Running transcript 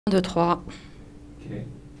1, 2, 3. Okay.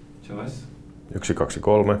 Tuomas? 1, 2,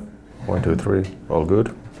 3. 1, 2, 3. All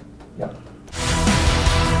good? Yeah.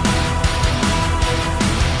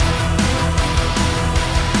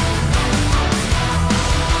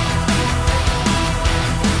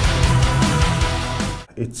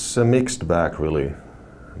 It's a mixed bag, really.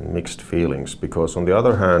 Mixed feelings, because on the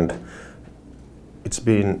other hand, it's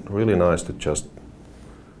been really nice to just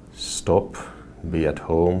stop, be at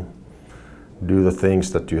home, do the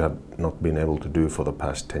things that you have not been able to do for the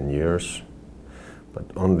past 10 years. But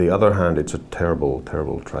on the other hand, it's a terrible,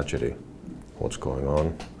 terrible tragedy, what's going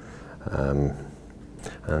on.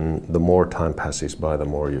 And the more time passes by, the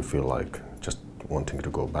more you feel like just wanting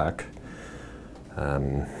to go back.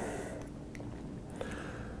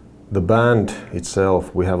 The band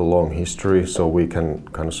itself, we have a long history, so we can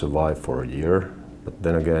kind of survive for a year. But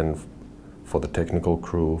then again, for the technical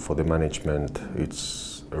crew, for the management, it's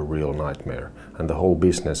a real nightmare. And the whole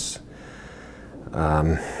business,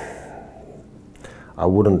 I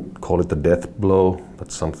wouldn't call it a death blow,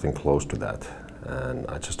 but something close to that. And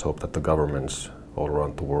I just hope that the governments all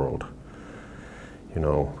around the world,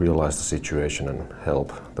 realize the situation and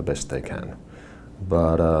help the best they can.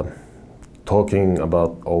 But talking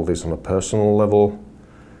about all this on a personal level,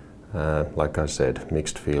 like I said,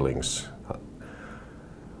 mixed feelings.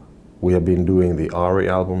 We have been doing the Ari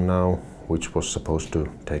album now, which was supposed to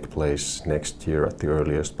take place next year at the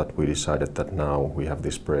earliest, but we decided that now we have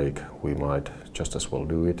this break, we might just as well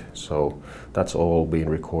do it. So that's all being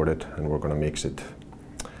recorded, and we're going to mix it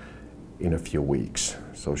in a few weeks.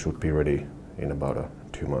 So it should be ready in about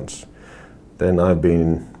 2 months. Then I've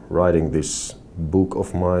been writing this book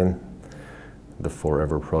of mine, the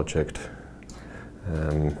Forever Project.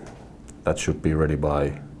 That should be ready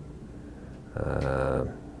by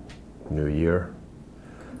New Year.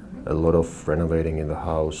 A lot of renovating in the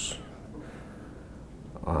house.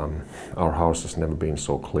 Our house has never been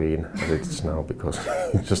so clean as it is now, because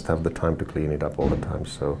you just have the time to clean it up all the time.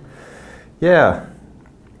 So yeah,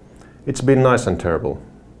 it's been nice and terrible.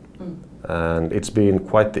 And it's been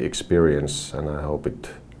quite the experience, and I hope it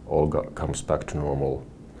all comes back to normal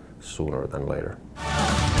sooner than later.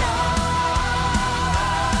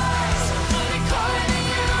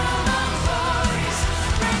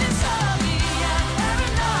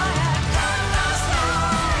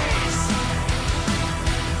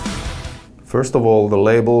 First of all, the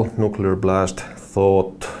label Nuclear Blast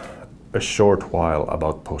thought a short while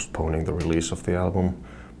about postponing the release of the album,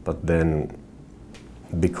 but then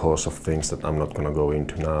because of things that I'm not going to go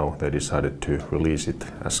into now, they decided to release it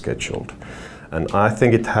as scheduled. And I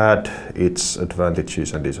think it had its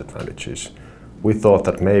advantages and disadvantages. We thought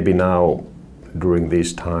that maybe now, during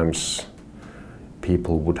these times,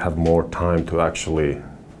 people would have more time to actually,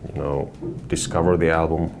 discover the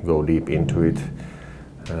album, go deep into it,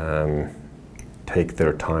 take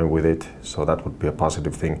their time with it. So that would be a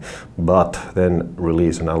positive thing. But then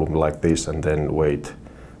release an album like this and then wait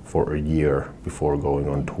for a year before going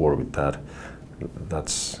on tour with that,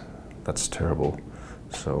 that's terrible.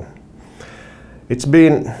 So it's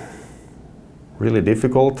been really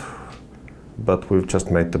difficult, but we've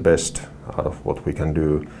just made the best out of what we can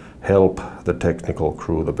do, help the technical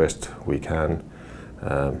crew the best we can,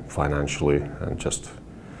 financially, and just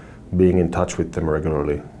being in touch with them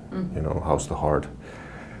regularly. How's the heart,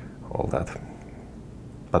 all that.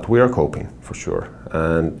 But we are coping, for sure,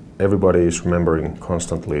 and everybody is remembering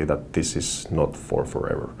constantly that this is not for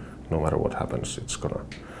forever. No matter what happens, it's gonna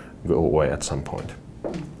go away at some point.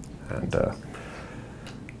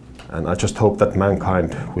 And I just hope that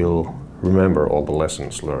mankind will remember all the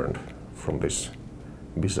lessons learned from this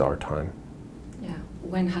bizarre time. Yeah,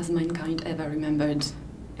 when has mankind ever remembered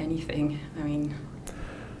anything? I mean...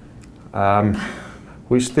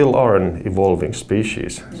 we still are an evolving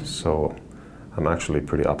species, so I'm actually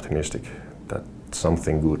pretty optimistic that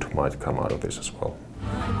something good might come out of this as well.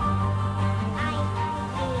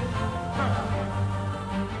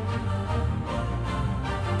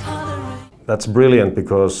 That's brilliant,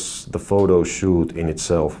 because the photo shoot in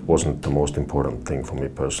itself wasn't the most important thing for me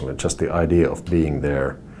personally. Just the idea of being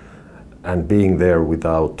there, and being there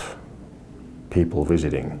without people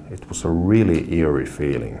visiting. It was a really eerie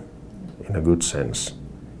feeling, in a good sense.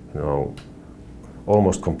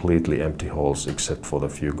 Almost completely empty halls except for the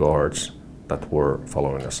few guards that were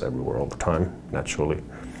following us everywhere all the time, naturally.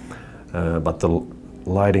 But the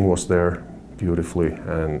lighting was there beautifully,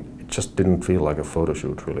 and it just didn't feel like a photo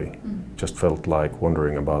shoot, really. It just felt like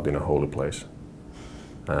wandering about in a holy place,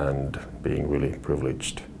 and being really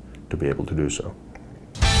privileged to be able to do so.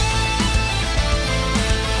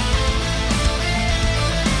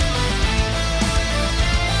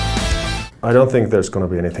 I don't think there's going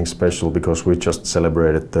to be anything special because we just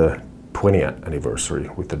celebrated the 20th anniversary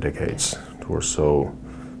with the Decades tour, so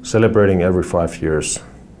celebrating every 5 years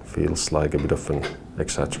feels like a bit of an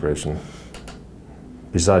exaggeration.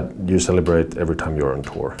 Besides, you celebrate every time you're on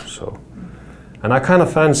tour, so. And I kind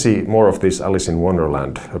of fancy more of this Alice in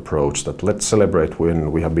Wonderland approach, that let's celebrate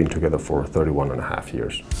when we have been together for 31 and a half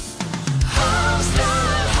years.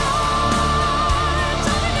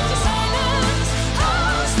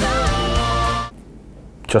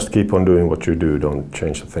 Just keep on doing what you do, don't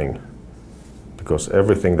change a thing. Because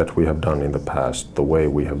everything that we have done in the past, the way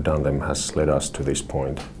we have done them, has led us to this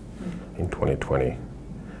point in 2020.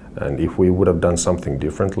 And if we would have done something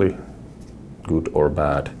differently, good or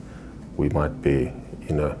bad, we might be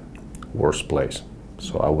in a worse place.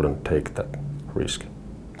 So I wouldn't take that risk.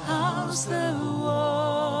 How's the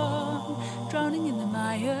warm, drowning in the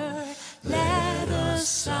mire, leather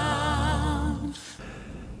sound.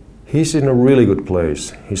 He's in a really good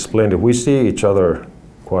place. He's splendid. We see each other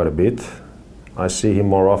quite a bit. I see him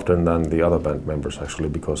more often than the other band members actually,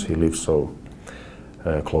 because he lives so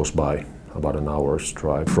close by, about an hour's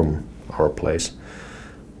drive from our place.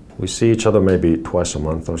 We see each other maybe twice a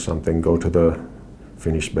month or something, go to the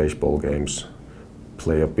Finnish baseball games,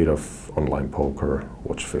 play a bit of online poker,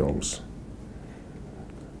 watch films,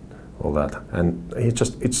 all that. And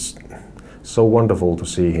it's so wonderful to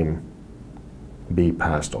see him be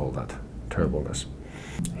past all that terribleness.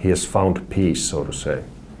 He has found peace, so to say.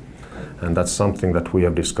 And that's something that we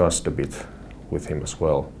have discussed a bit with him as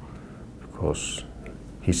well, because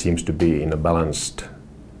he seems to be in a balanced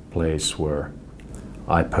place where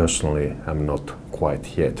I personally am not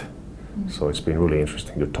quite yet. So it's been really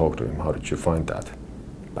interesting to talk to him. How did you find that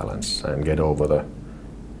balance and get over the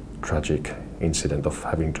tragic incident of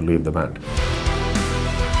having to leave the band?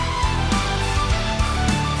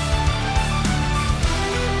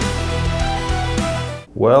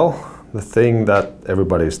 Well, the thing that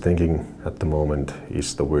everybody is thinking at the moment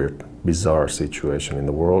is the weird, bizarre situation in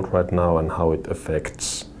the world right now and how it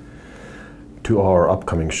affects to our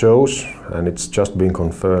upcoming shows. And it's just been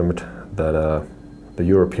confirmed that the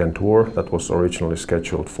European tour that was originally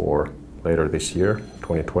scheduled for later this year,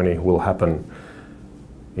 2020, will happen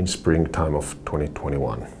in springtime of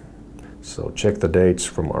 2021. So check the dates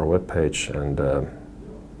from our webpage, and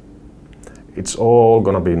it's all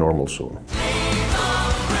gonna be normal soon.